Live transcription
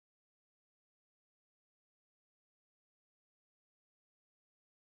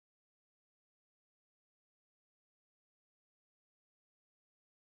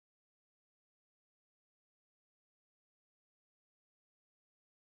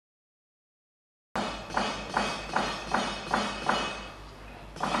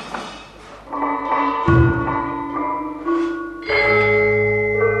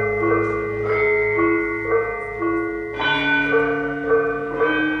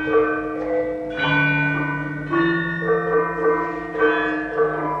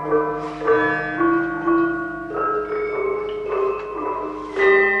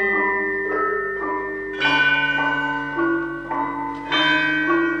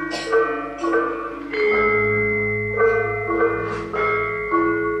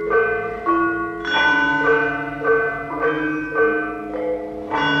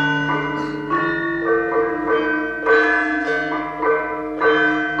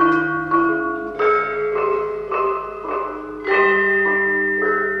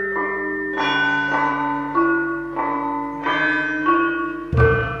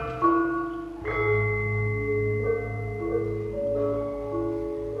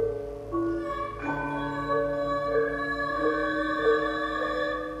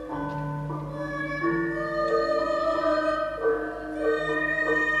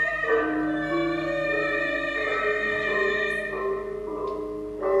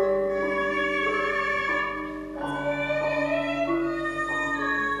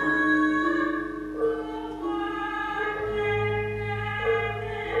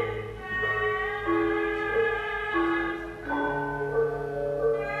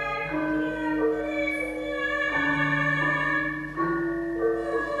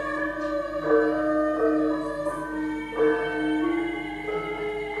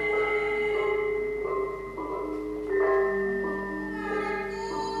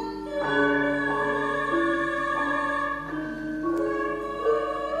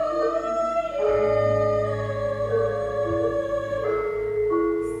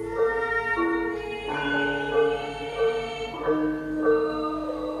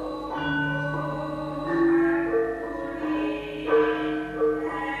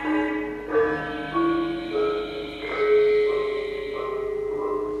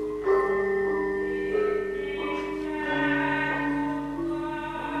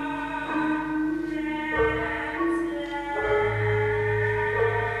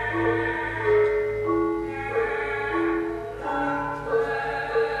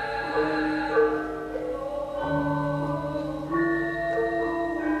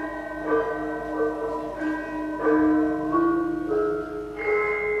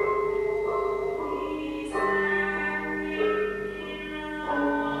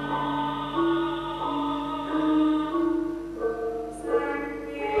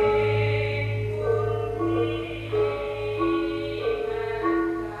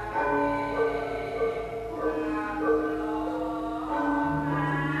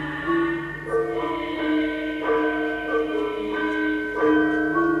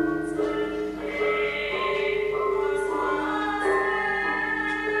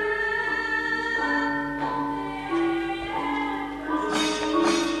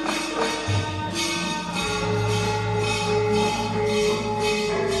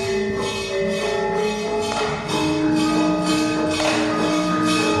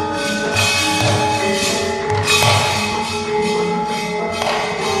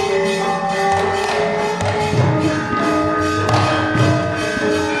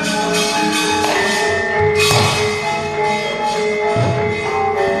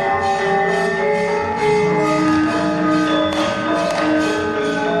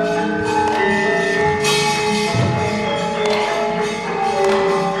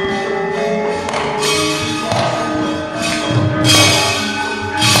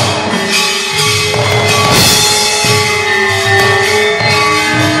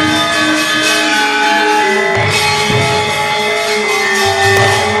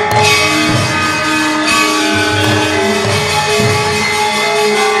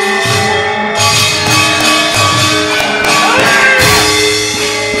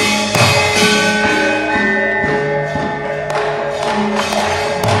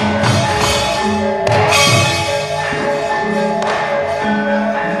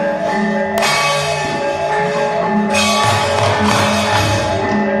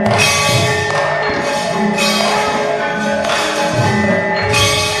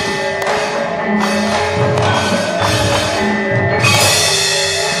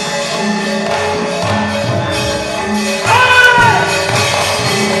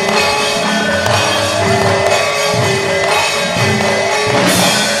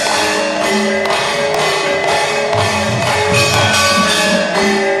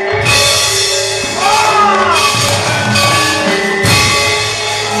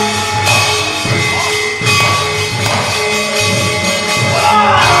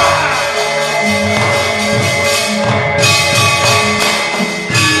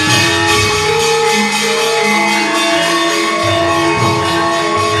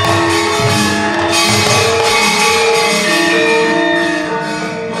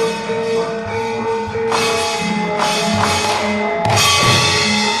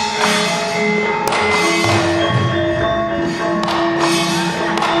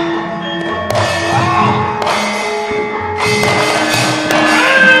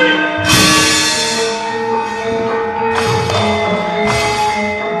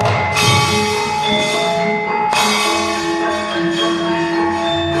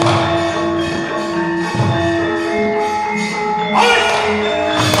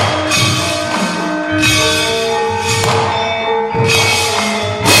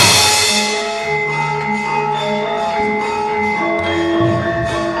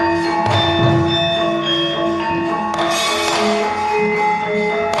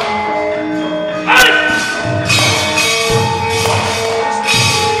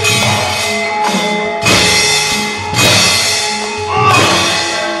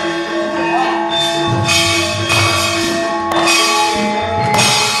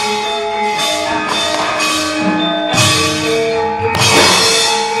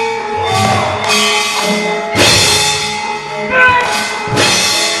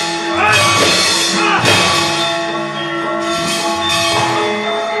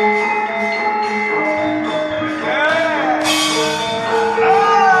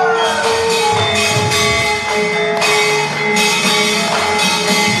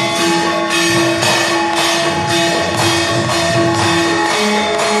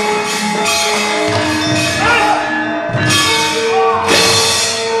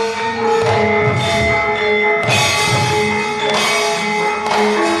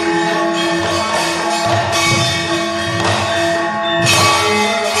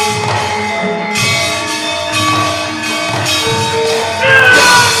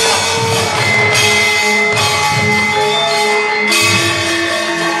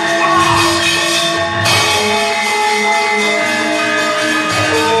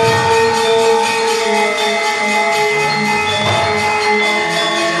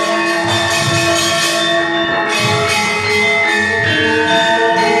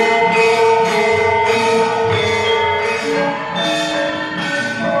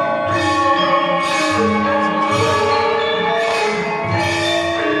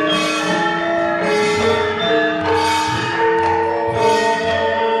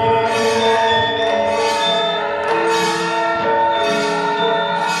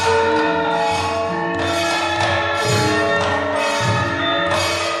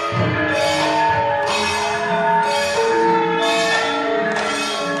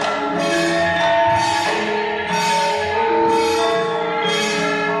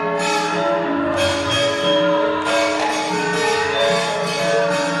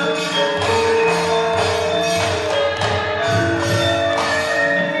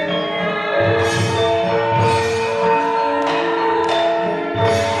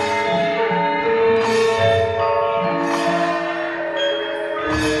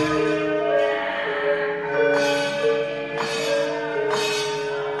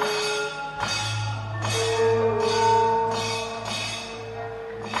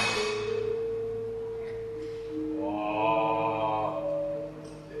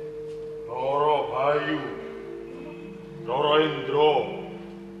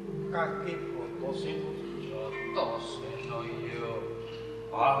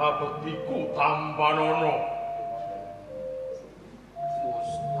pangabektiku tampanono.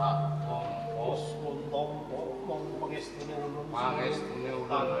 Mustak tompos kuntompo mong pangestune ulun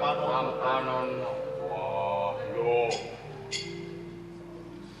tampanono. Wah, yo.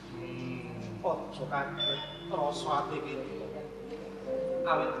 Ojo kaget rasa ati iki.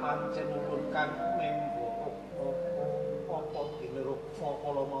 Awit pancen ulun kang nembo apa dineruk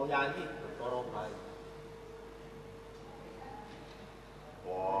kala mau yayi perkara bae.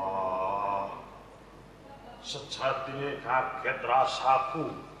 Wah, sejatine kaget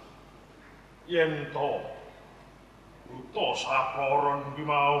rasaku yen to buta saporon iki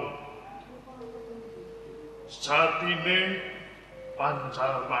mau. Sejatine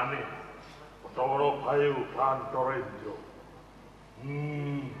panjalmane Bathara Bayu Kantorendra.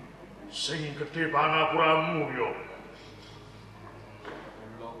 Sing gedhe pangapuramu yo.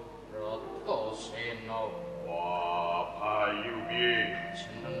 Broto Sena. Wah, Bayu piye?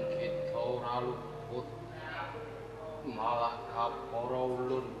 Jeneng kita ora luput. Malah kapara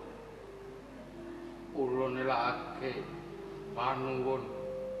ulun. Ulun nelakake panuwun.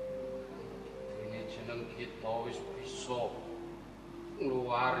 Dene jeneng kita wis bisa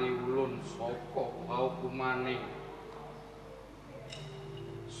ngluwari ulun saka paukumane.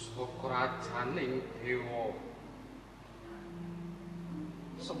 Saka rajaning dewa.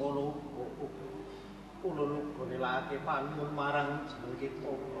 Semono ulun uga nelakake panuwun marang jeneng kita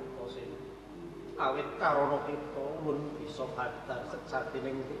Kota Sena. Awit karana kita ulun bisa badhar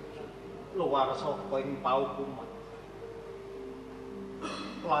sejatining luar saka ing paukuman.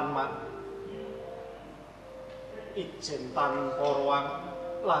 Lan ijen tanpa ruang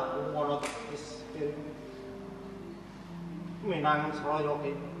lagu ana teges minang Sraya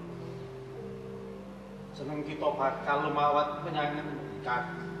kene. Jeneng kita bakal lumawat menyang ngendikan.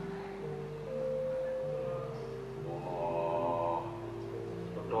 Wah,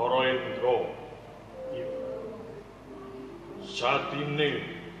 Bathara Indra. Satine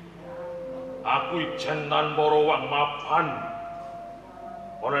aku ijen tanpa ruang mapan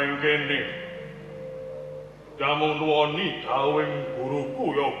ana ing kene. Kamu nuwoni dawuhing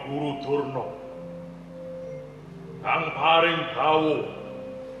guruku ya Guru Durna. Kang paring dawuh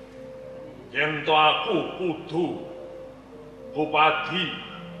yen to aku kudu Bupati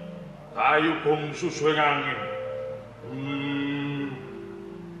kayu bungsu suwing angin.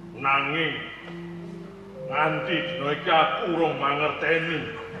 Nanging nganti dina iki aku urung mangerteni.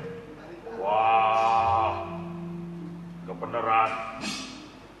 Wah, kebenaran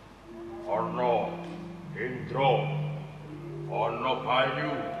ana Indra, ana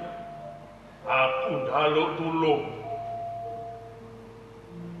Bayu, aku njaluk tulung.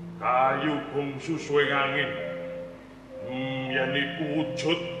 Kayu bungsu suwing angin. Yen iku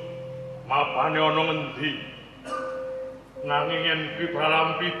wujud mapane ana ngendi? Nanging yen kuwi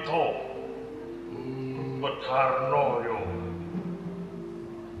Balampita. Bedharna yo.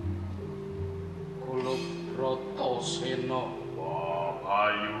 Kula Brata Sena. Wah,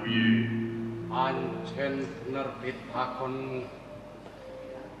 Bayu piye? Pancen bener pitakonmu.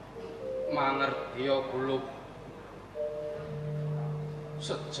 Mangerti ya Gulup.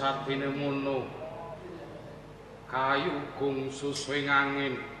 Sejatine mono. Kayu gungsu suwing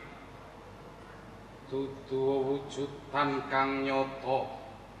angin. Dudu wujudan kang nyata.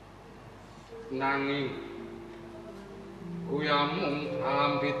 Nanging kuwi amung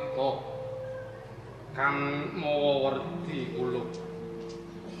Balampita kang mawa werdi Gulup.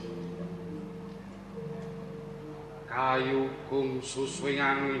 Kayu gungsu suwing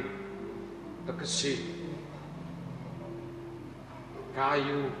angin tegese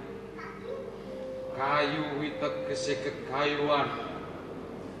kayu tegese kegayuan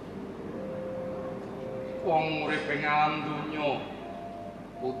wong urip ing alam donya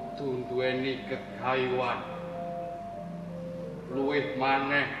kudu duweni kegayuan luwih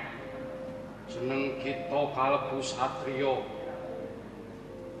maneh jeneng kita kalebu satriya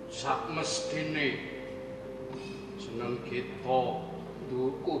sak mestine jeneng kita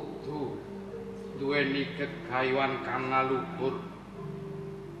kudu duweni kegayuan kang ngaluhur.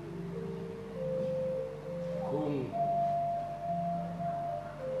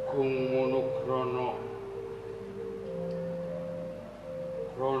 Gung ngono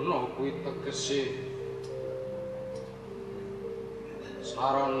krana kuwi tegese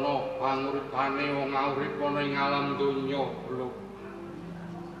sarana panguripane wong urip ana ing alam donya blok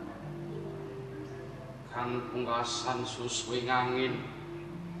kang pungkasan suswing angin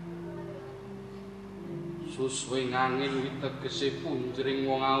kuwi tegese punjering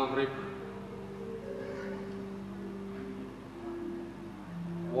wong urip.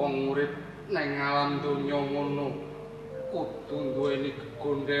 Wong urip ning alam donya ngono kudu duweni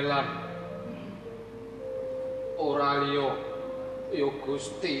kegondelan. Ora liya ya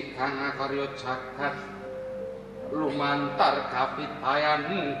Gusti kang akarya jagat lumantar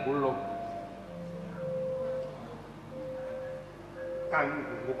kapitayanmu kula. Kang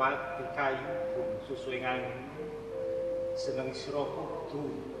Bupati Kayu susuwengan seneng sira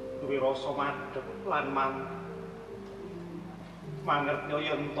kudu duwe rasa madhep lan mangertya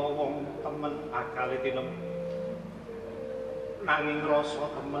yen to wong temen bakal tinem. Nanging rasa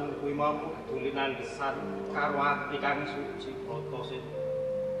temen kuwi mau kudu linandhesan karo ati kang suci Bratasin.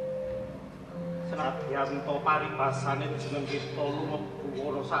 Senadyan to paribasane jeneng kita lumebu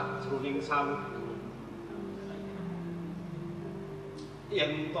ana sajroning samudra.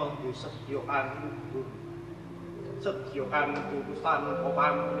 Yen to sedyakan tutusan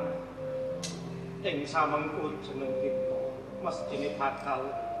pamrih ing samengko jeneng kita mestine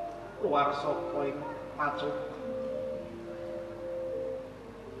bakal luar saka ing pacuk.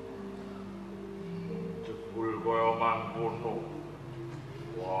 Jebul kaya mangkono.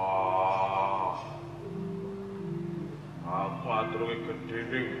 Wah. Aku aturke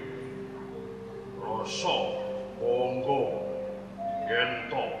gedhening rasa bangga yen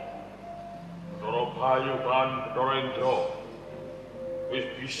to Ndara Bayu kan Ndara wis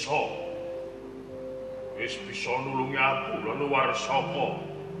bisa nulungi aku lan luar saka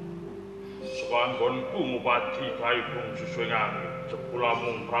anggonku ngupati kaibung susuwengan jebul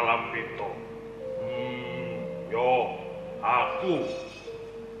amung pralampita. Yo aku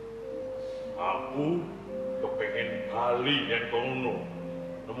kepengin bali yen kono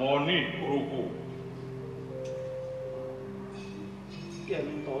nemoni guruku.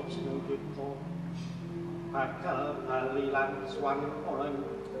 Yen to jeneng kita bakal bali lan suwan orang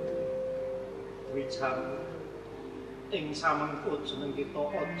wijam ing samengko jeneng kita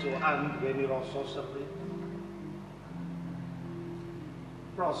aja anduweni rasa sedih.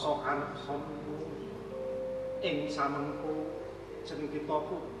 Rasa kanepson ing samengko jeneng kita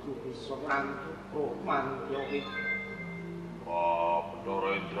kudu bisa ngrantuk mantya iki. Wah,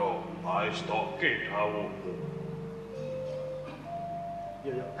 Bathara Indra, aestoke dawuhmu.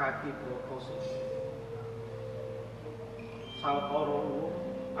 Ya kaki Bratasin. Sawetara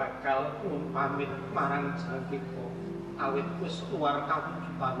bakal pamit marang jeneng kita awit wis luar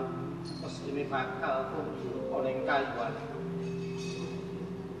kawujudan mestine bakal kunjul ana ing kayuan.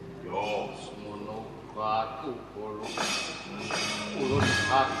 Yo Semono batu bolo ulun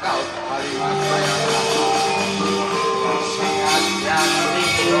bakal bali maneh sangat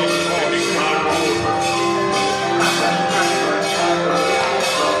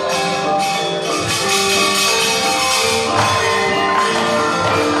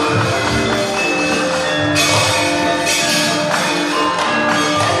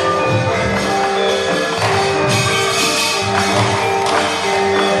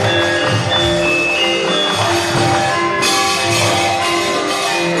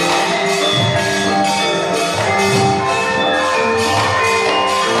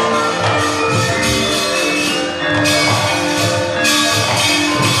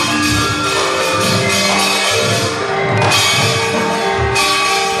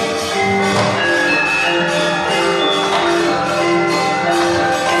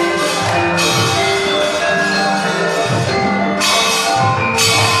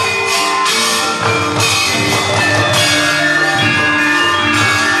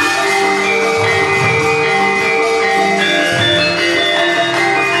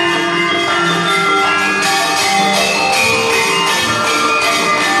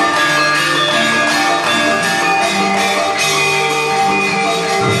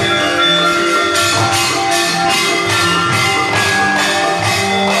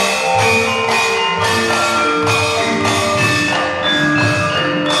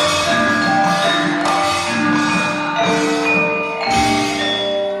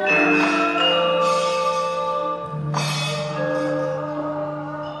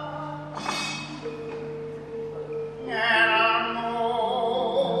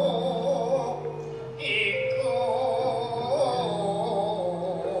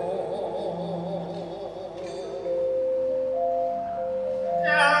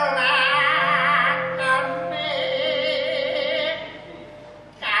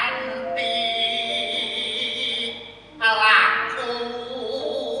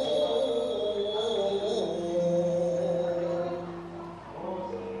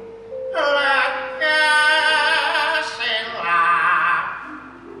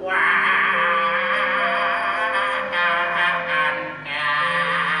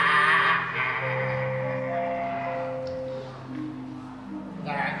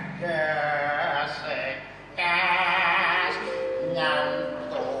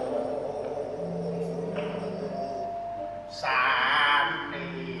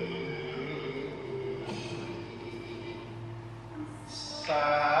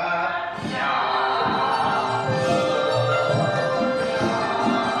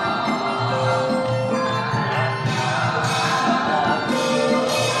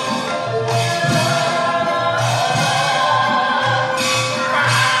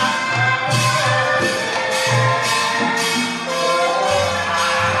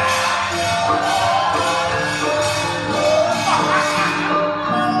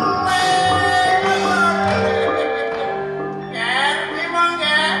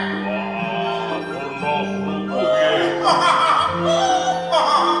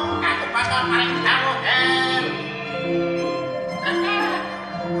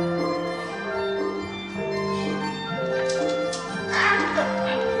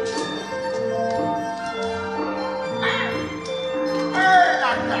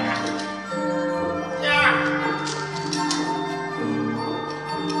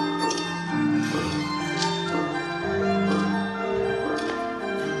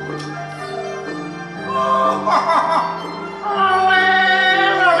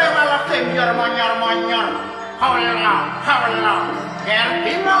monyor-monyor. Hawala. Ger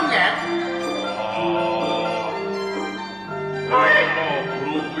Bima nggih.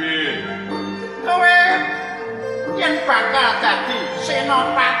 Kowe yen bakal dadi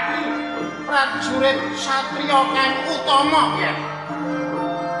senopati prajurit satriya kang utama nggih.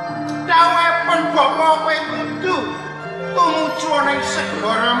 Dawuhipun bapa kowe kudu tumuju ning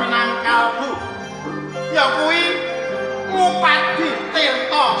segara Minangkalbu. Ya kuwi Mupadi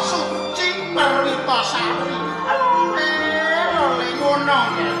Tirta Suci Perwitasari. Lho ngono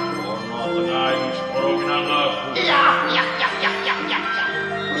nggih. Ono tengahing segara Minangkalbu. Iya.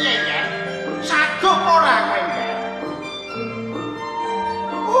 Piye nggih? Sagup ora kowe nggih?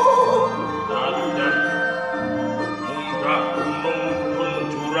 Nandan munggah gunung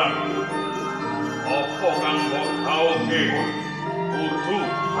jurang. Apa kang mbok tauke? Kudu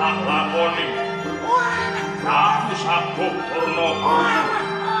tak lakoni. Aku sagup turna.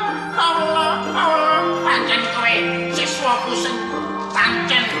 Allah, pancen kowe siswaku sing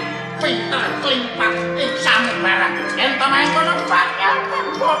pancen pinter klimpat ing samubarang. Yen ta mangkono bakal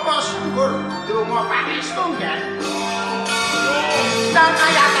bapa subur donga pangestu nggih. Dan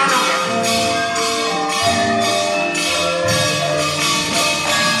ayatono nggih.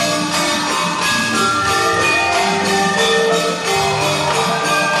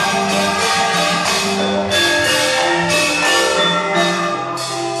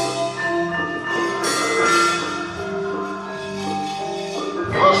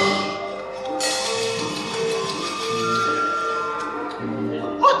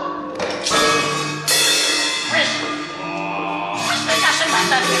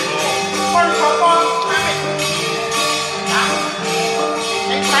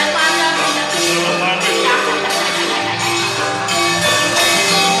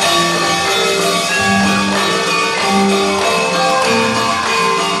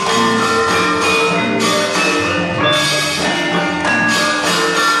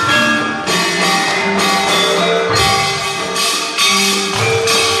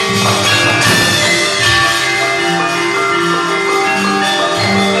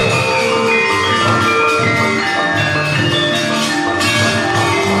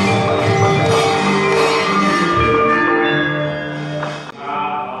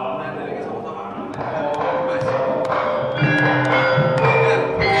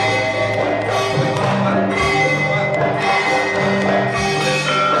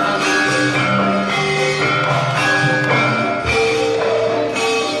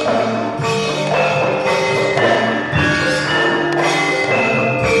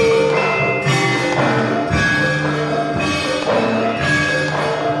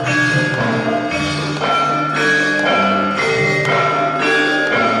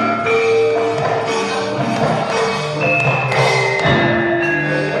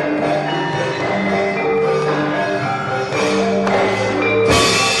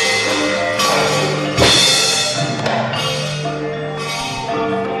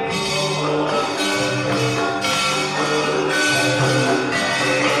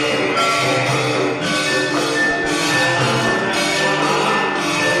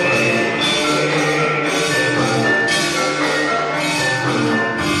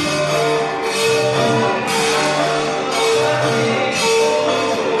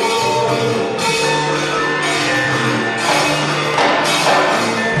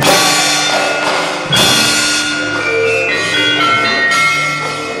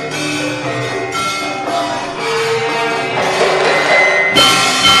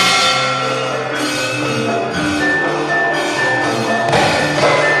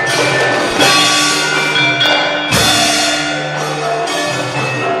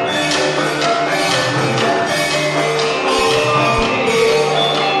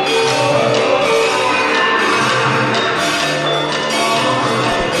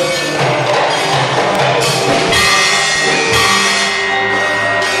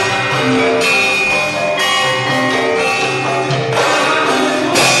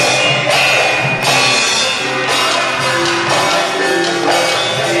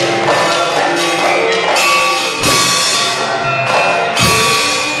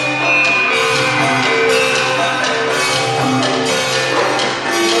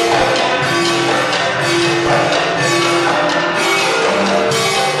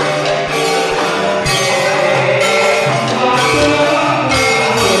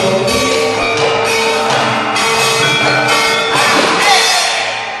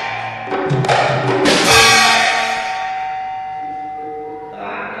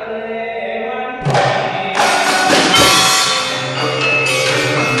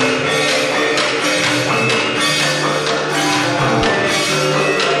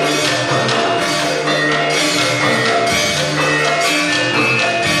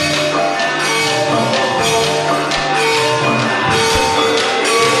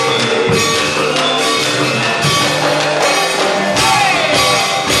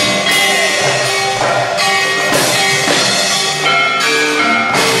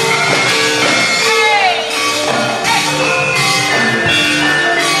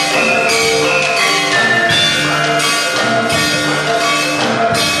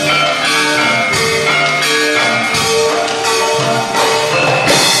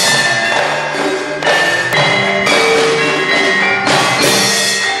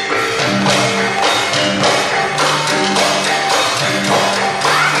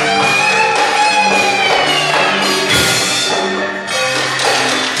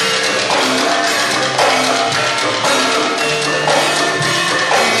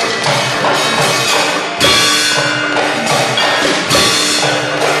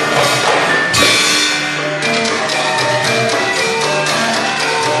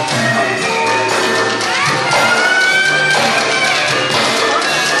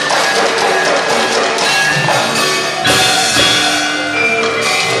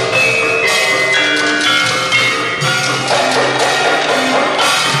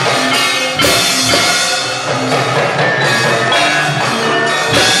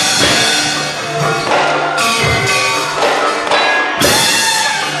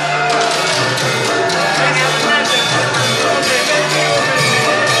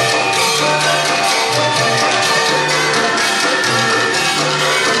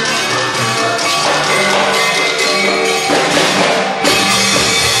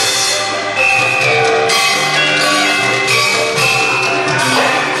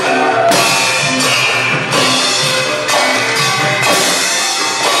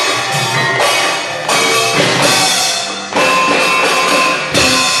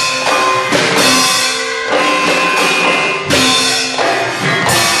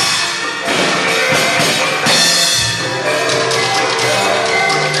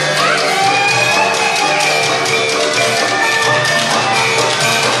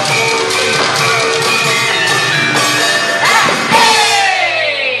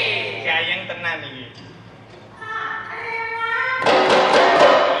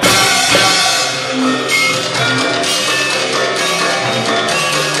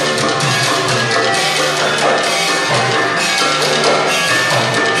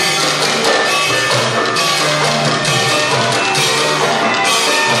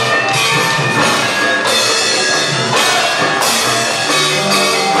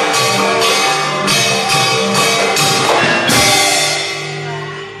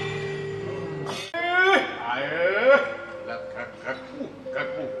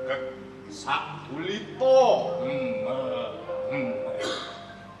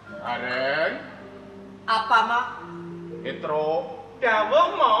 Bareng. Apa, Mak? Petro. Dawuh,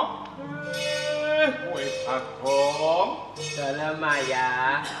 Mo. Kowe Bagong. Dalam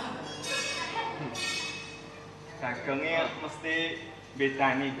Maya. Dagangnya mesti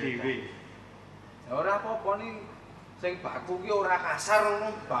bedani dhewe. Ya ora apa-apa ning sing baku ki ora kasar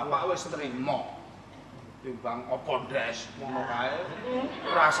ngono, bapak wis trima. Timbang apa ndes ngono kae.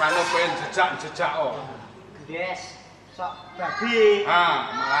 Rasane pengen jejak-jejak kok. Des, sok babi.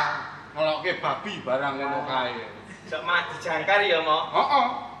 Malah ngelokke babi barang ngono kae. Sok malah dijangkar ya, Mo. Heeh,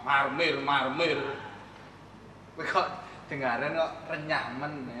 marmir. Kowe kok dengaran kok renyah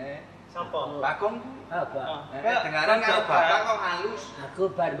men, Sapa? Bagong. Apa? Dengaran karo bapak kok halus. Aku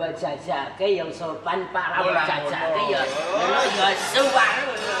bar mbok jajake yang sopan Pak ra Ora jajake ngono. ya. Ya suwar.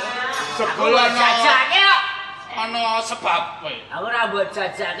 Sekolah Jajake kok. ana sebab kowe. Aku ra mbok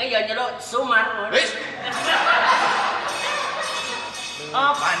jajake ya nyeluk sumar. Wis.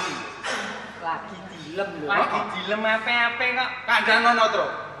 Pani. Lagi dilem lho. Lagi dilem ape-ape kok. Kandhanono, Tru.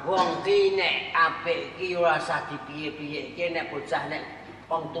 Wong ki nek apik ki ora usah dipiye-piyeke nek bocah nek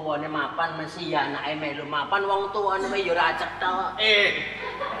wong tuwane mapan mesti ya anake melu mapan wong tuwane ya ora cetha.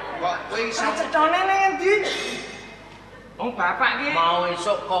 Kok kowe iso Cetone ning endi? Wong bapak ki. Mau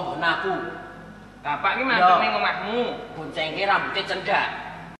esuk kok naku. Bapak ki mandek ning omahmu. Boncengke rambutnya cendak.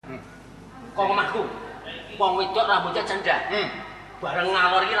 Kok omahku. Wong wedok rambutnya cendak. Bareng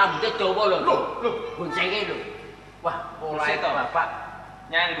ngalor iki rambutnya dawa lho. Lho. Boncengke lho. Wah, polahe Buset, toh. bapak.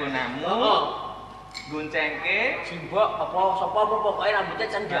 Nyanggonamu. Heeh. Goncengke Simbok apa sapa pokoke rambutnya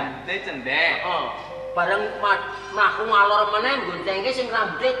cendak. rambute cendek. Heeh. Bareng mlaku ngalor meneh goncengke sing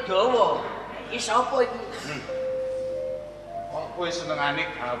rambutnya dawa. Iki sapa iki? kok kowe senengane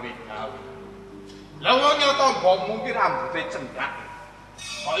gawe-gawe. Lah wong nyoto mbokmu ki rambute cendak.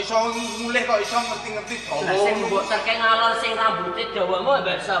 Kok iso mulih kok iso ngerti-ngerti dawa. Lah sing mbok terke ngalor sing rambutnya dawa mau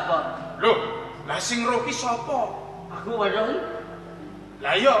mbak sapa? Lho, lah sing ro ki sapa? Aku weruh.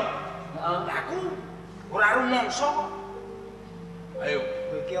 Lah iya, Heeh. aku ora rumangsa kok. Ayo,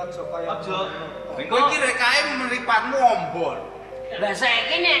 Kowe iki aja kaya aja. Kowe iki rek kae mripatmu ombol. Lah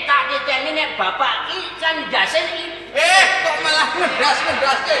saiki nek tak titeni nek bapak ki kan ndase iki. Kok malah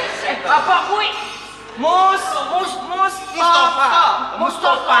ngendas-ngendaske. Bapak kuwi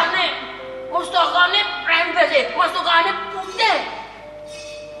Mustofane rembes e, Mustofane putih.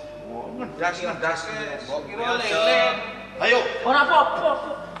 Ngendas-ngendaske, mbok kira lele. Ayo, Ora apa-apa.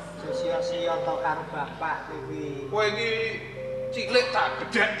 sia-sia to karo bapak kuwi. kowe iki cilik tak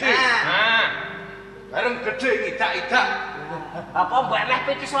gedhekke. Nah, Bareng gedhe ngidak-idak. Apa mbok meh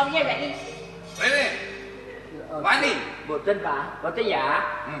pikis wong iki iki? Rene. Wani. Mboten, Pak. Mboten ya.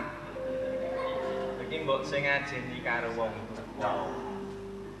 iki mbok sing ngajeni karo wong tuwa.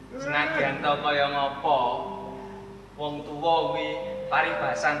 Senadyan to kaya ngapa wong tuwa kuwi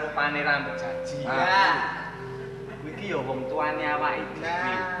paribasan rupane rambut jaji. Kuwi iki ya wong tuane awake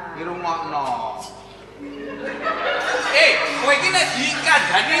dhewe. Irungokno. Kowe iki nek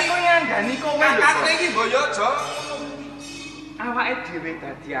dikandhani Kowe ngandani kowe lho. kakakne iki mbok yo aja. Awake dhewe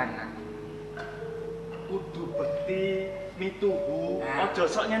dadi anak. Kudu bekti mituhu, aja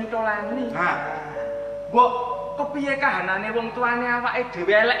sok nyentolani. Mbok kepiye kahanane wong tuane awake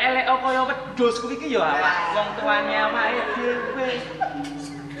dhewe elek-elek kaya wedhus kuwi iki ya awak wong tuane awake dhewe.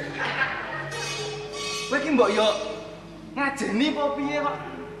 Kowe iki mbok yo ngajeni apa piye kok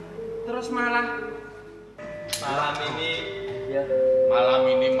terus malah malam ini Malam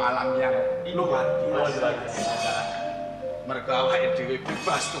ini malam yang luar biasa. Mergo awake dhewe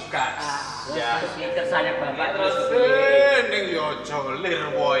bebas tugas. Ya, kersane bapak Terus ning yo aja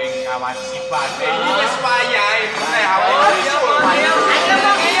lirwa ing kawajibane. Iki wis wayahe meneh awake dhewe. ayo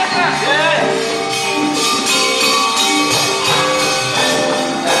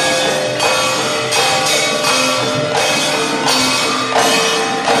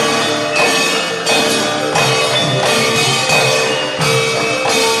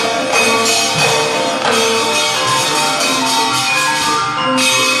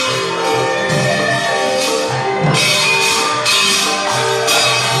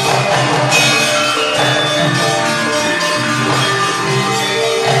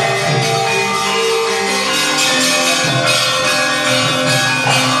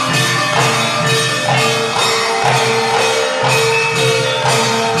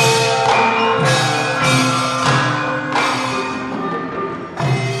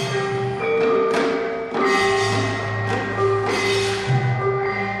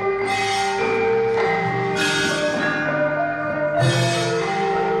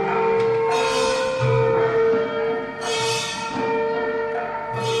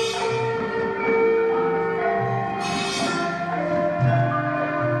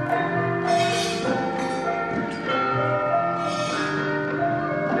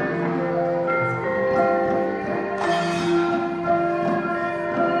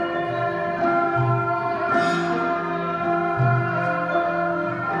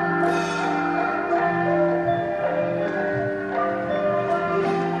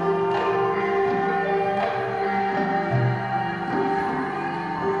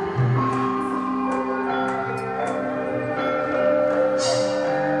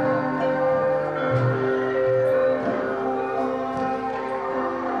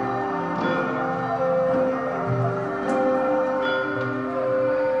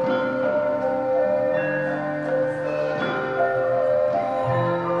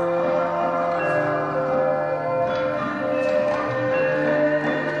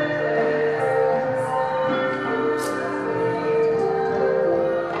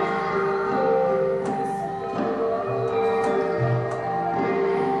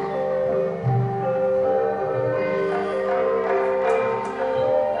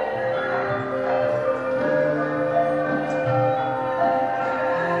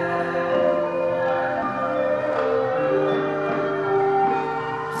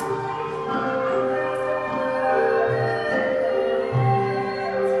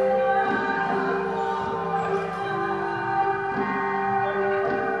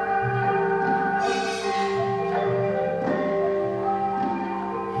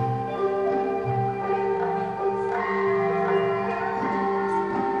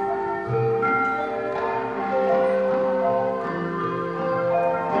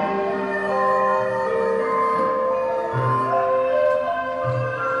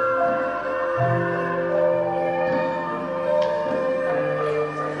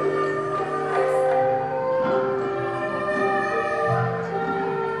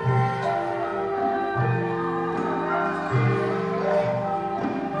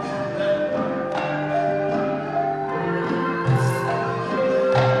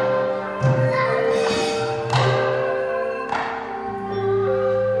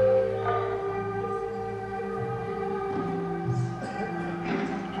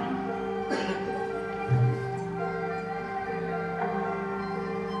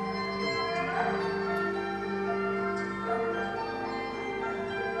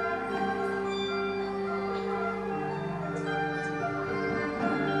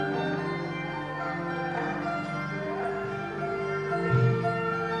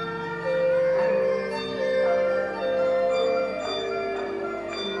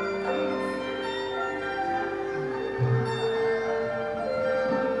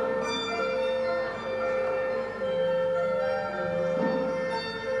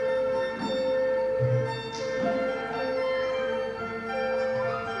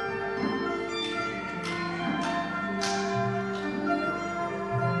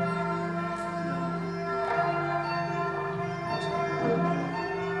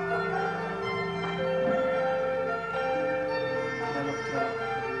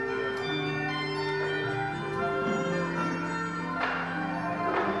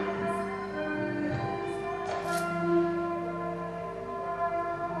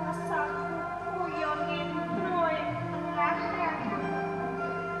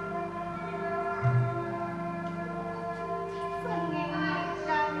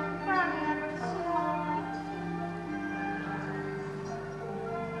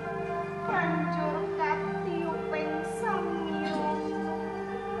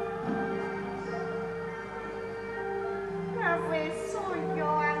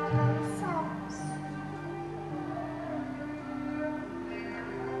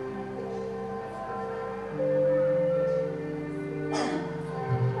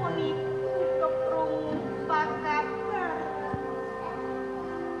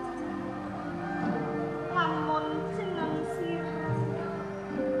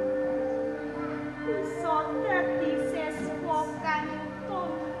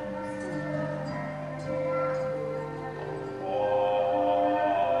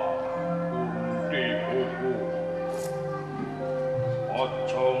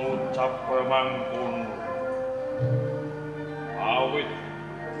sampai mangkono.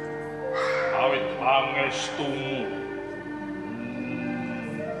 Awit pangestumu.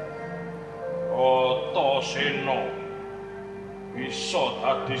 Kota Sena bisa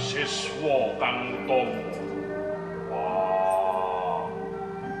dadi siswa kang utama.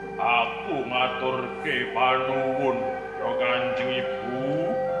 Aku ngaturke panuwun ya Kanjeng Ibu.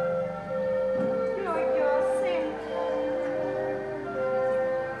 Loyo Sen.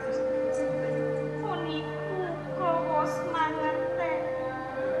 Puniku kawos mangerten.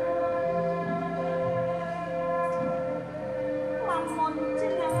 Lamun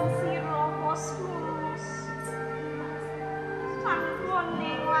jeneng sira wis lulus.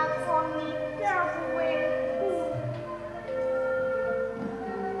 Anggone nglakoni gawéku.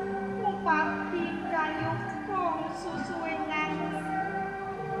 Mupati kayu kong susuwe nangis.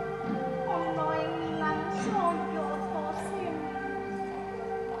 Ono ing Minang Saya to Sen.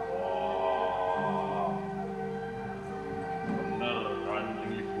 Bener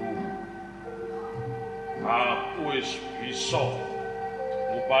Kanjeng Ibu. Aku wis bisa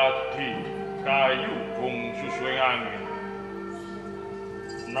ngupati kayu kong susuwe angin.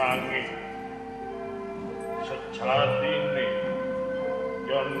 Nanging sejatine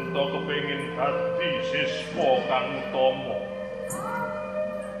yen to kepengin dadi siswa kang utama.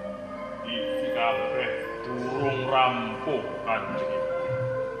 Iki kabeh durung rampung Kanjeng Ibu.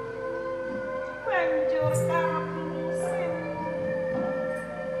 Banjur karepmu Sen.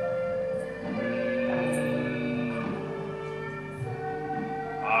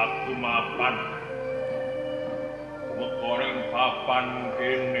 Aku mapan wekoring papan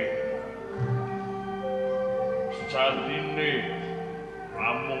kene. Sejatine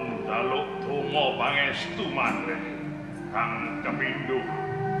namung njaluk donga pangestu maneh kang kepindho.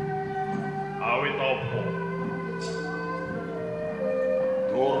 Awit apa?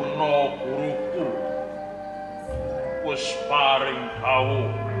 Durna guruku wis paring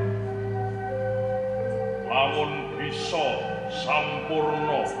dawuh. Lamun bisa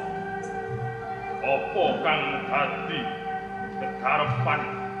sampurna apa kang dadi kekarepan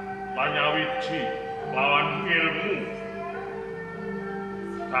lanyawiji lawan ilmu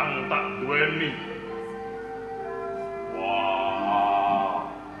kang tak duweni. Wah,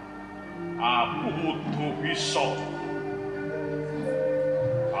 aku kudu bisa.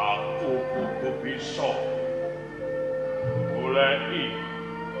 Aku kudu bisa goleki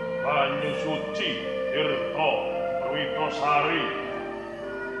banyu suci Tirta Perwitasari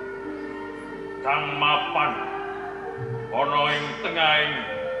kang mapan ana ing tengahing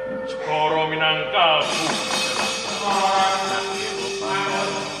segara Minangkabau.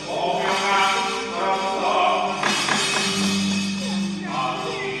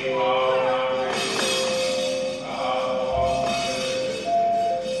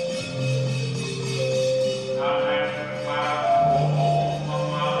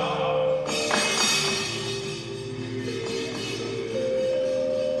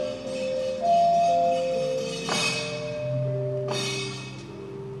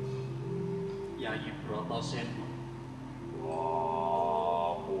 Yayi Bratasen.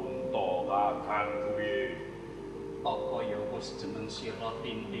 Wah, punta kakang kuwi. Apa ya wis jeneng sira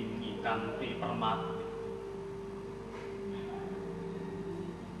tintingi kanthi permati.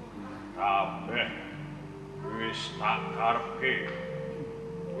 Kabeh wis tak karepke.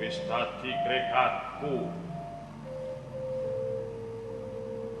 Wis dadi krekatku.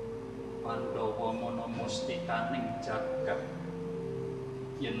 Pandhawa mana mustikaning jagat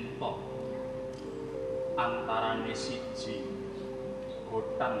yen to antarane siji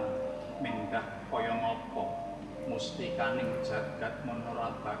godhang minggah kaya ngapa mustikaning jagat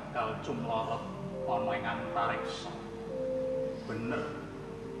menora bakal cumlorot ana ing antariksa. Bener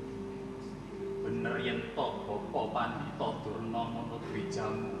yen to Bapa Pandhita Durna manut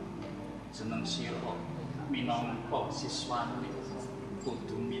wijamu jeneng sira minangka siswane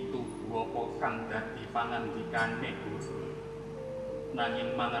kudu mituhu apa kang dadi pangandikane guru.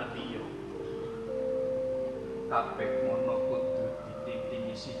 Nanging mangertiya kabeh mono kudu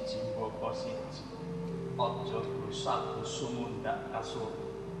ditintingi siji bapa siji. Aja berusaha sumundak kasur.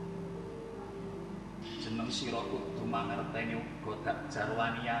 Jeneng sira kudu mangerteni uga dak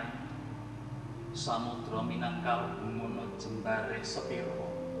jarwani ayu. Samudra Minangkabau mono jembare sepira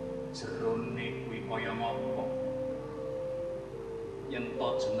jerone kuwi kaya ngapa. Yen to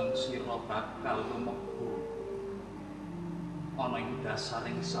jeneng sira bakal lumebu ana ing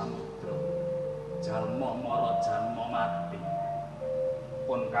dasaring samudra, jalma mara jalma mati.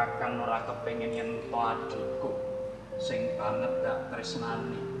 Pun kakang ora kepengin yen to adhiku sing banget dak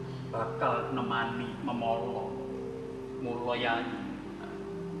tresnani bakal nemani memala. Mula Yayi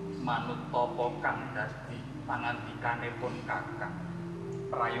manut tapa kang dadi pangandikanipun Kakang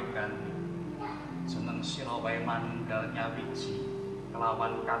Prayoganti. Jeneng sira wae manunggal nyawiji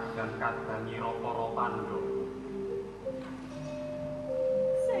kelawan kadang-kadangira para Pandhawa.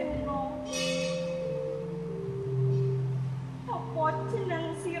 Sena, apa jeneng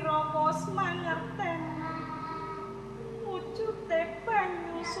sira wis mangerteni wujude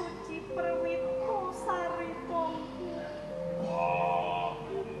banyu suci Perwita Sari Tongku? Wah,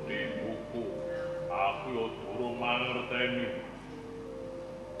 pundi buku, aku yo durung mangerteni.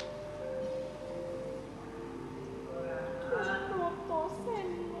 Kota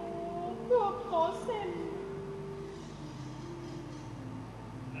Sena, Kota Sena.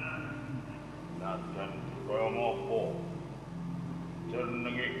 Najan kaya ngopo?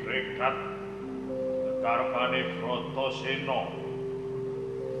 Jenenge Gregat kekarepane Bratasena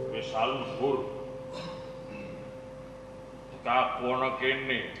wis alubur. Aku ana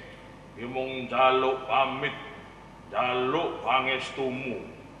kene mung njaluk pamit, njaluk pangestumu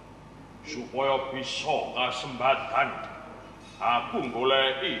supaya bisa kasembatan aku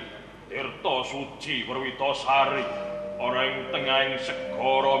goleki tirta suci Perwitasari ora ing tengahing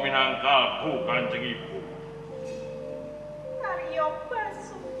segara Minangkabau Kanjeng Ibu. Karya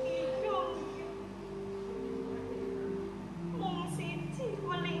Basuki Yonggi mung siji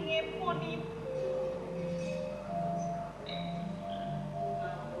welingipun ibu.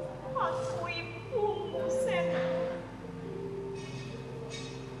 Aku ibumu Sena,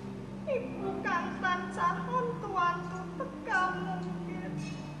 ibu kang tansah antu-antu tekamu.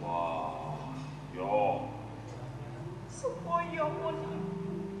 Wah, yo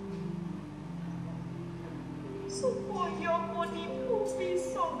Supaya pun ibu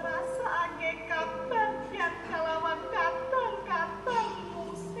bisa ngrasakake kabagyan kalawan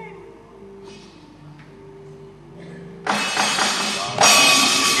kadang-kadangmu Sena.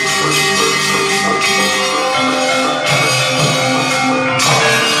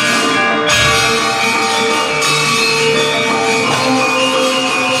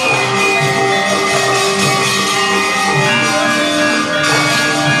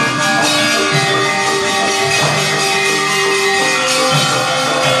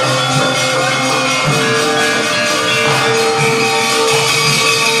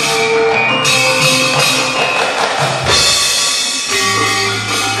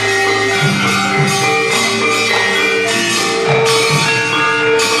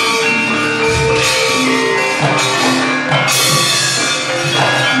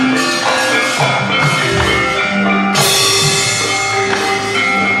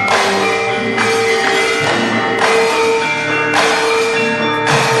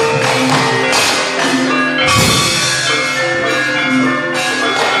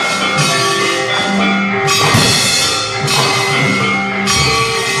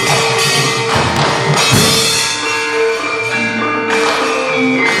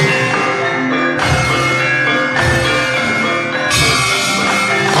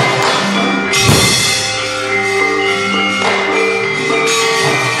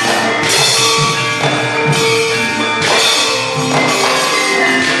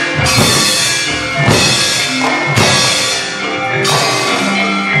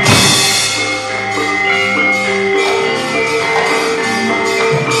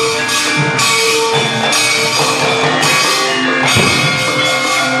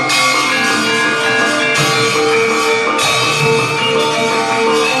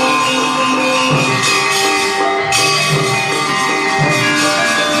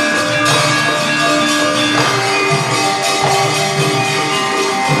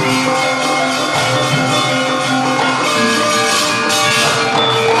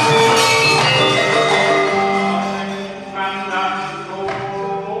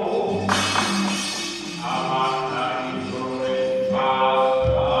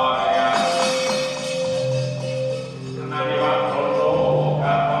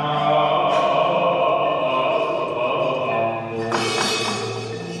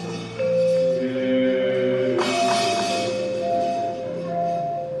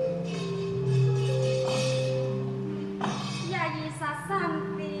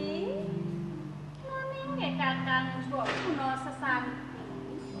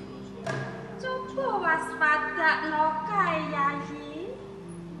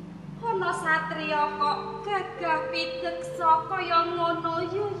 satriya kok gagah pideksa kaya ngono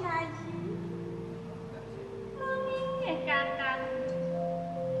yu Yayi. Nanging Kakang,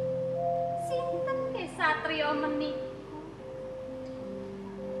 sinten ke satriya menika?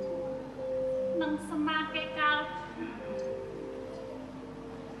 Nang semake kalbu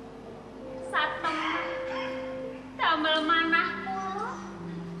satemah damel manah kula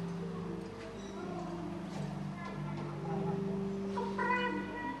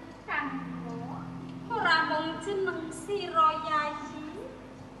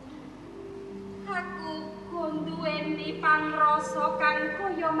pangrasa kang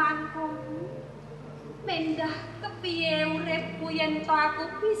kaya mangkono. Mendah kepiye uripku yen to aku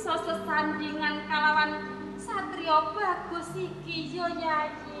bisa sesandingan kalawan satriya bagus iki ya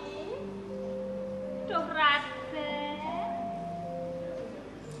Yayi. Duh Raden.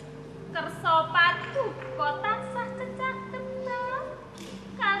 Kersa paduka tansah cecak tenang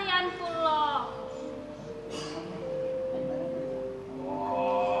kalian kula.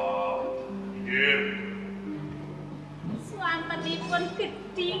 Inggih. Swantenipun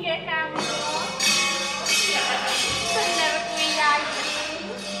gedhi nggih Kanggo. Bener kuwi Yayi.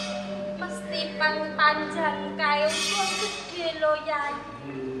 Mesti panjang kae uga gedhe lho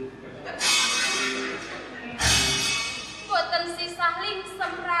Yayi. Boten sisah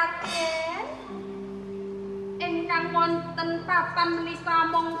lingsem Raden. Ingkang wonten papan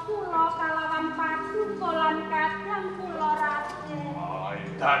menika mung kula kalawan paduka lan kadang kula Raden.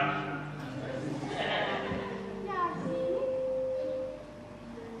 Dan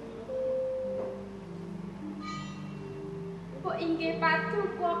kok inggih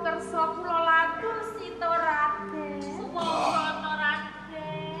paduka kersa kula ladosi to Raden. Sumangga to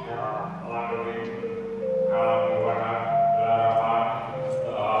Raden. lalu kalamwana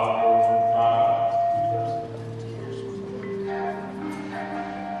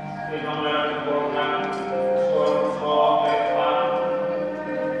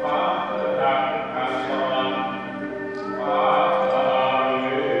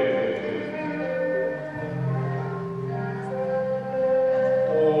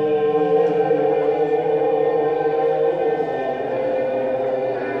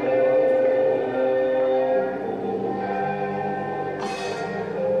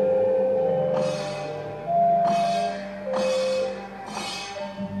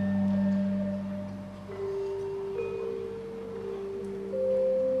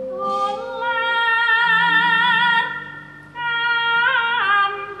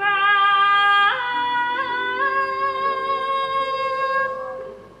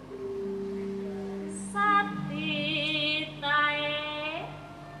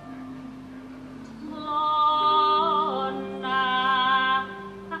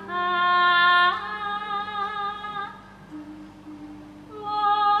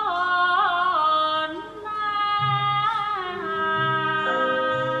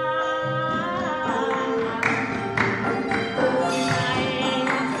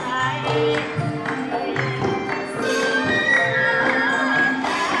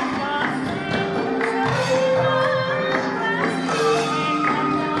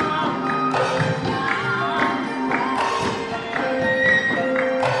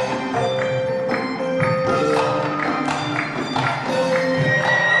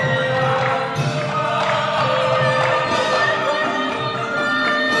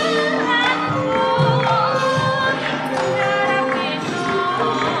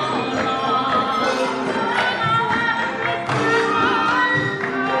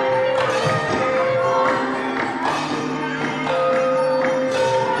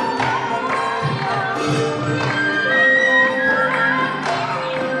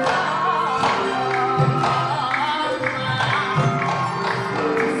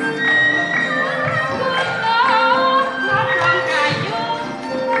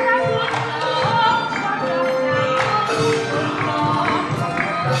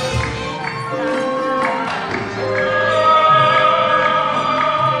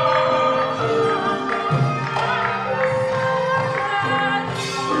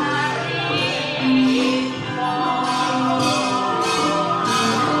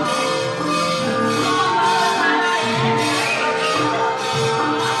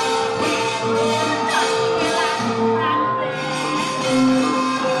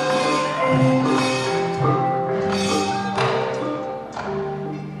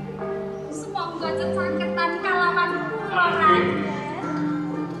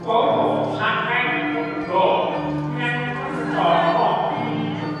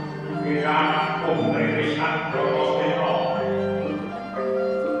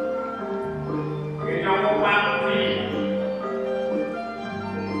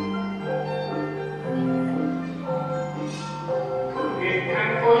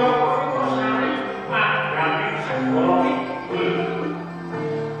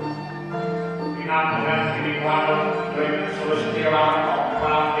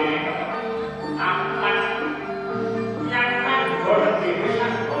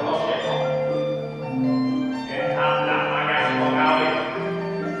Yang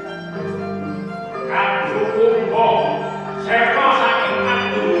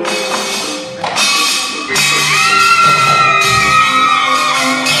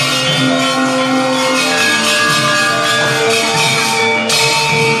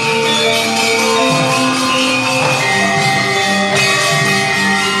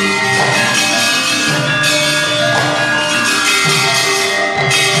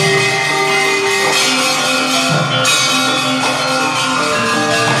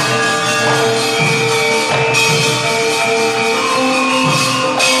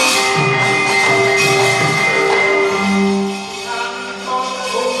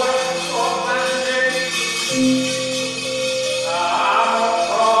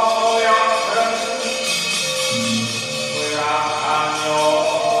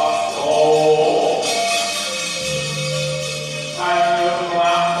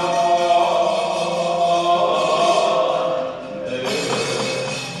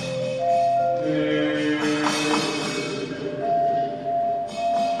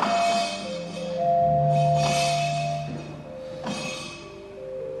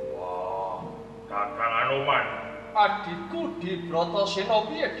Kakang Anoman. Adikku di Bratasena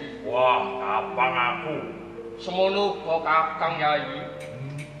piye, Di? Wah, gampang aku. Semono uga Kakang Yayi.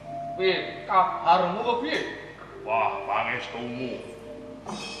 Piye kabarmu piye? Wah, pangestumu.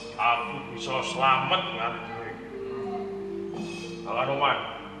 Aku bisa selamat ngarep kowe. Kakang Anoman.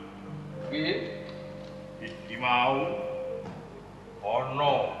 Piye? Iki mau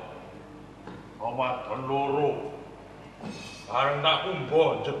ana wadon loro. Bareng tak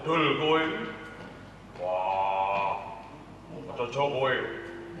kumbo jedul kowe. Wah, cocok kowe.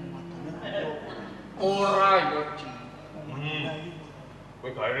 Ora ya, Di. Kowe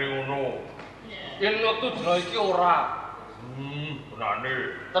gawe ngono. Yen wektu dina iki ora. Benane.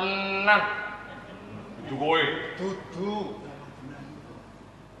 Tenan. Dudu kowe. Dudu.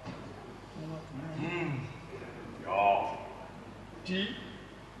 Ya. Di.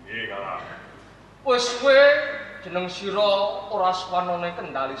 Piye kalah? Wis kowe jeneng sira ora swanane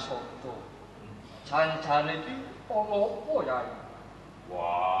kendali soto. Janjane iki ana apa ya?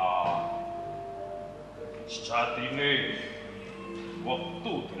 Wah. Sejatine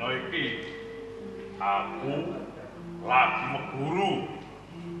wektu dina iki aku lagi meguru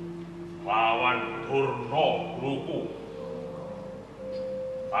lawan Durna guruku.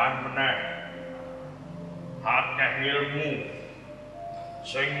 Lan meneh akeh ilmu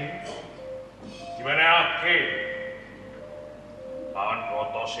sing diwenehake lawan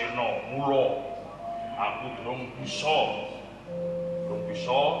Bratasena. Mula aku durung bisa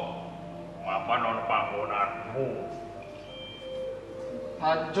mapan ana panggonanmu.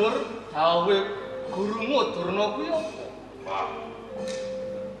 Banjur dawuhe gurumu Durna kuwi apa? Wah.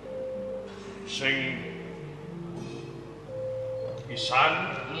 Sing pisan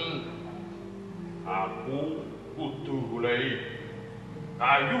aku kudu goleki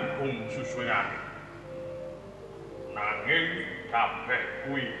kayu gum susunan. Nanging kabeh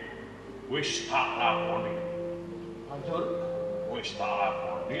kuwi wis tak lakoni. Banjur Wis tak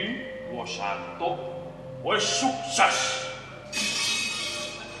lakoni, wis santuk, wis sukses.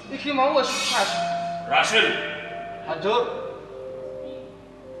 iki mau wis sukses. Berhasil. Banjur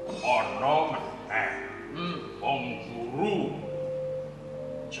Ana meneh wong guru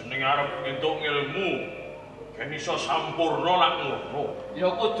jeneng arep entuk ilmu ben iso sampurna lak ngono.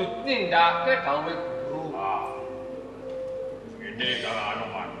 ya kudu nindakake dawuhe guru. Ini Kakang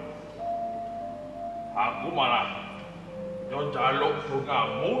Anoman. Aku malah yo njaluk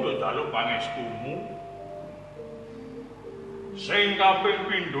dongamu, yo njaluk pangestumu. Sing kaping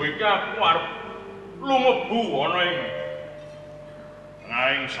pindho iki aku arep lumebu ana ing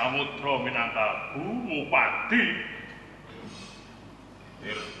ngaing samudra Minangkabau Mupati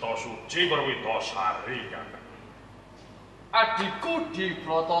Tirta Suci Perwitasari, Kakang. Adikku di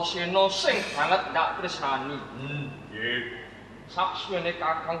Bratasena sing banget ndak tresnani. Nggih. Saksuwene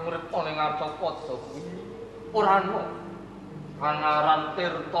Kakang urip ning ngarsa pada kuwi ora ana kanaran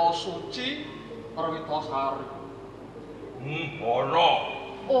Tirta Suci Perwitasari. Ana.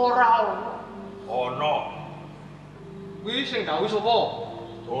 Ora ana. Ana. Kuwi sing dawuh sapa?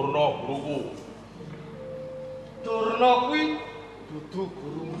 Durna guruku. Durna kuwi dudu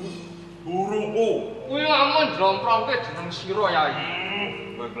gurumu. Guruku. Kuwi ngamun njlomprongke jeneng sira Yayi.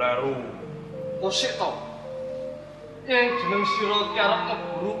 Kowe kleru. Kosik to. Yen jeneng sira ki arep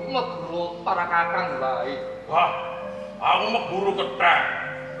meguru para kakang wae. Wah, aku meguru kethek.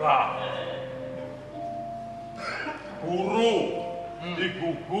 Wah. Guru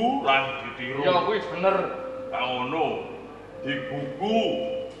digugu lan ditiru. Ya kuwi bener. Kang ngono. Digugu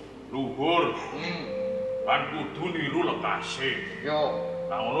luhur. Lan kudu niru lekase. Yo.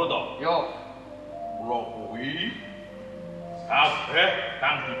 Kang ngono to? Yo. Mula kuwi kabeh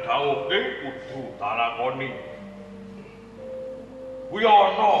kang didhawuhke kudu talakoni. Kuwi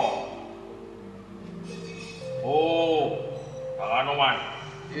ana. Oh, Kang Anoman.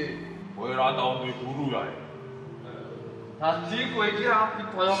 Nggih. Kowe ora tau duwe guru ya. Dadi kowe iki ra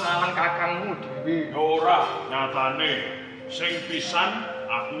pitaya kalawan kakangmu dhewe. Ya ora, nyatane sing pisan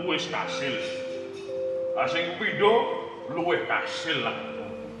aku wis kasil. Lah sing pindho luwih kasil lah.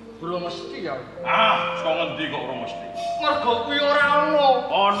 Belum mesti ya. Saka ngendi kok ora mesti? Mergo kuwi ora ana.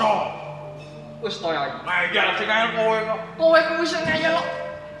 Ana. Wis to Yai. Ngayal sing kaya kowe kok. Kowe kuwi sing ngayal kok.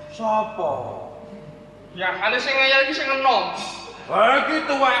 Sapa? Ya kali sing ngayal iki sing enom. Ha iki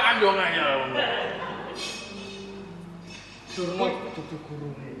tuwekan yo ngayal. Durna dudu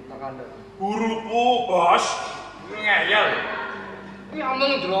gurumu Kakanda. Guruku, Bos. Ngayal. Kuwi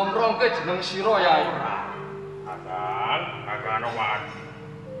amung njlomprongke jeneng sira Yai. Kakang Anoman.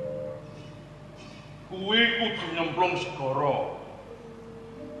 Kuwi kudu nyemplung segara.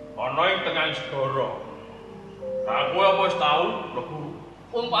 Ana ing tengahing segara. Nah, kowe apa wis tau mlebu?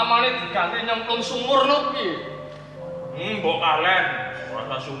 Umpamane diganti nyemplung sumur lho piye? Mbok kalen, ora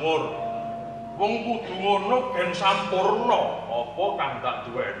usah sumur. Wong kudu ngono ben sampurna, apa kang tak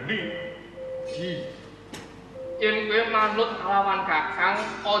duweni. Di. Yen kowe manut kelawan Kakang,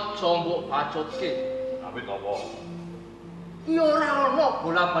 aja mbok bacutke. Awit apa? Iya ora ana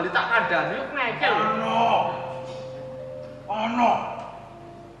bola-bali tak kandhani kok ngekel. Ana.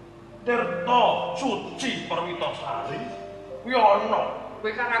 Tirta suci Perwitasari kuwi ana. Kowe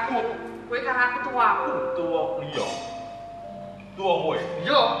karo aku tuaku. Tuwa liya. Tuwa kowe.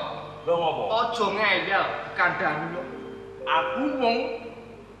 Iya. Lha ngopo? Aja ngeyel kandhani kok. Aku wong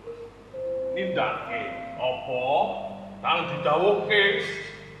nindakake apa kang didhawuhke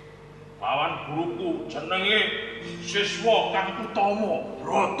lawan guruku jenenge siswa kang utama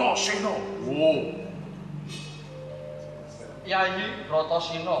Bratasena. Yayi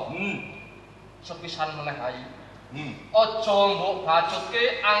Bratasena. Sepisan meneh Yayi. Aja mbok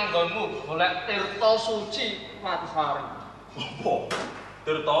bacutke anggonmu golek tirta suci Perwitasari. Apa?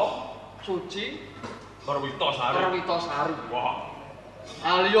 Tirta suci Perwitasari. Wah.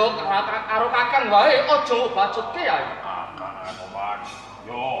 Aliyo karo Kakang wae aja mbok bacutke Yayi. Kakang Oman.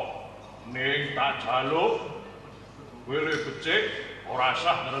 Yo, ning tak jaluk kowe becik ora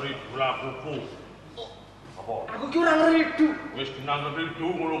sah ngeri bola kuku. Apa? Aku ki ora ngridu. Wis genang ngridu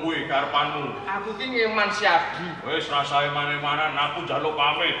ngono kuwi karepanmu. Aku ki ngeman siadi. Wis rasae mane-manan aku njaluk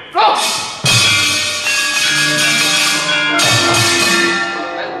pamit. Loh!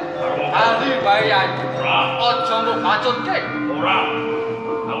 Ali bae Yayi. Aja mbok bacutke. Ora.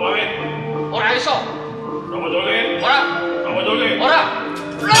 Awake. Ora iso. Sama jole. Ora. Sama jole. Ora.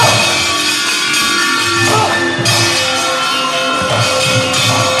 Loh!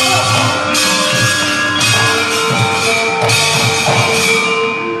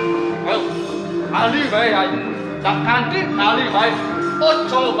 Ali bae Yayi. Tak kanthi ali bae.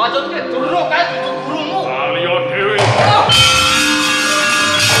 Aja mbok bacutke durung kae gurumu. Aliyo dhewe.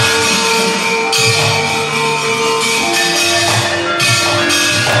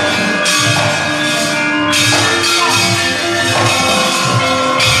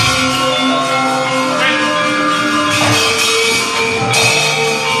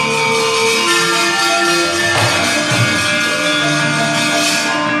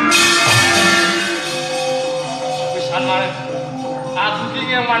 Aku ki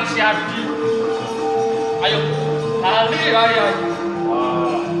ngeman siadi. Ayo, ali ayo.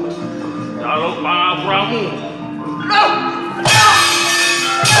 Jaluk pangapuramu. Loh!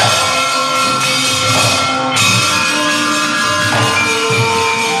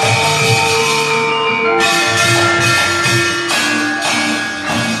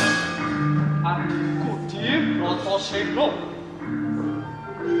 Aku di Bratasena.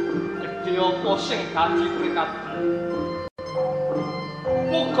 Iki apa sing dadi prikatmu?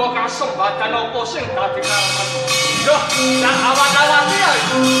 Muga kasembatan apa sing dadi karepmu. Yo, tak awan-awani ae.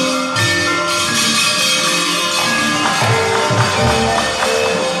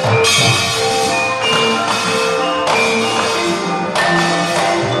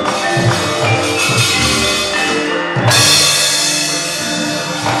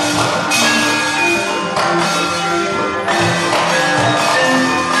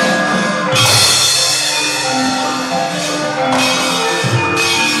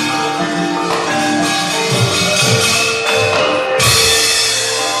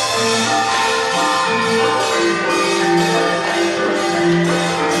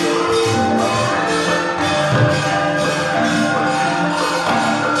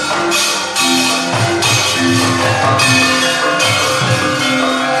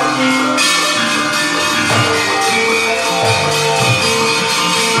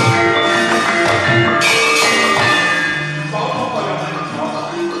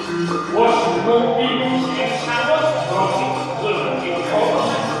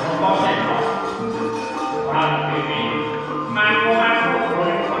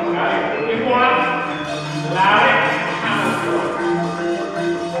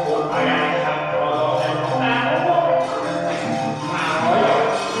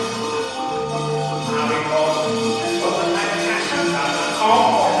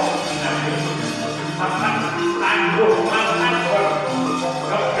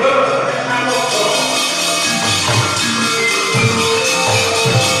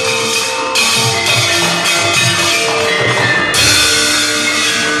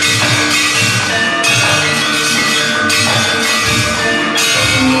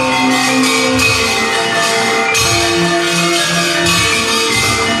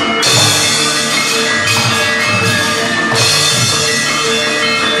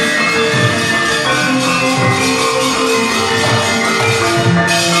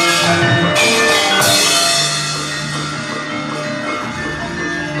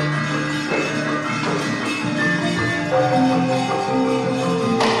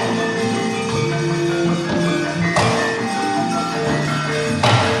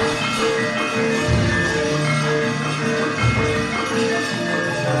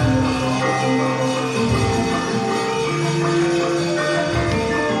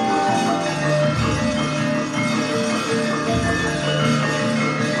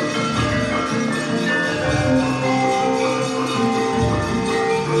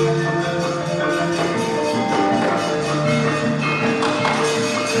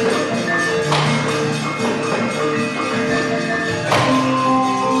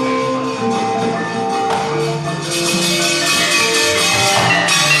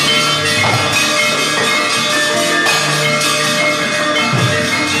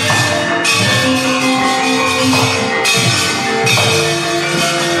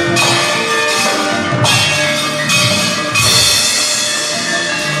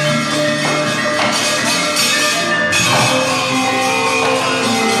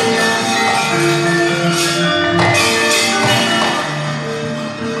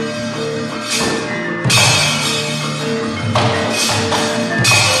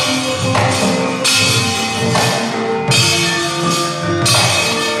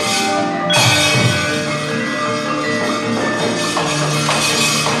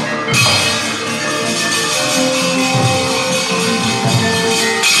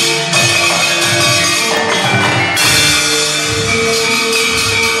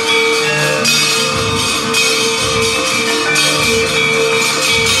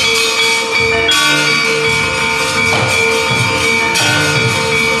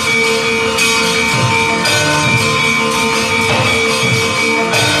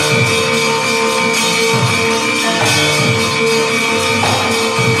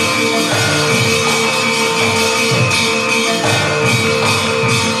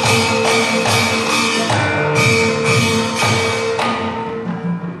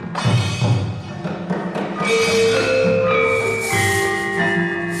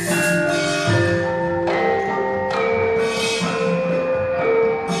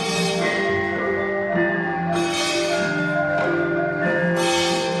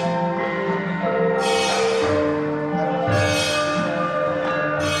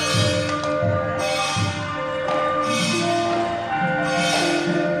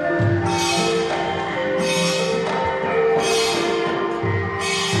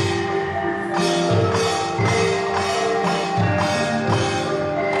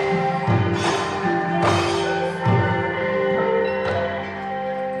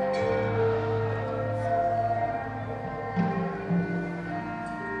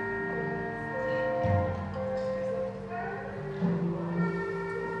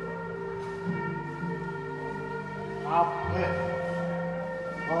 kabeh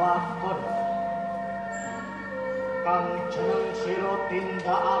lakon kang jeneng sira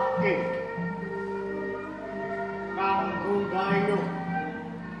tindakake kanggo gayuh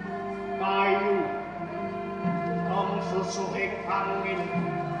kayu kang susuhing angin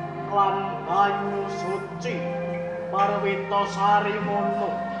lan banyu suci Pariwisata mono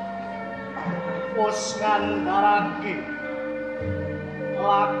wis ngandharake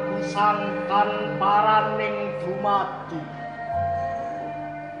lagu sangkan paraning dumadi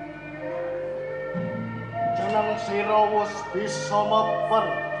jeneng sira wis bisa meper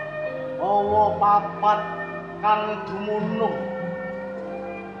awa papat kang dumunung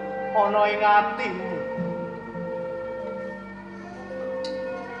ana ing atimu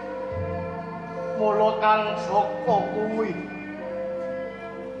mula kang saka kuwi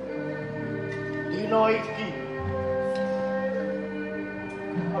dina iki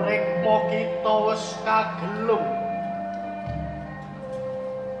rekmo kita wis kagelung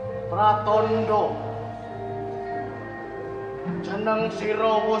pratandha jeneng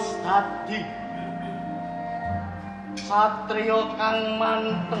sira wis dadi satriya kang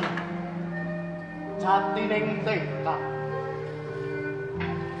manteng jatining tekad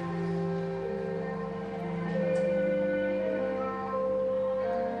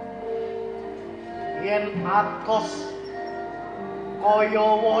yen atos kaya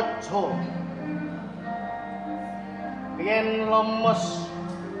waja yen lemes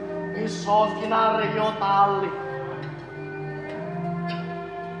bisa kinarya tali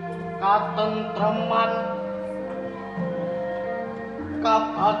katentreman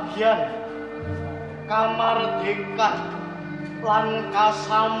kabagyan kamardikan lan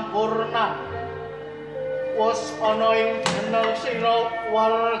kasampurnan wis ana ing jeneng sira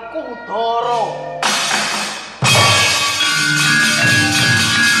Werkudara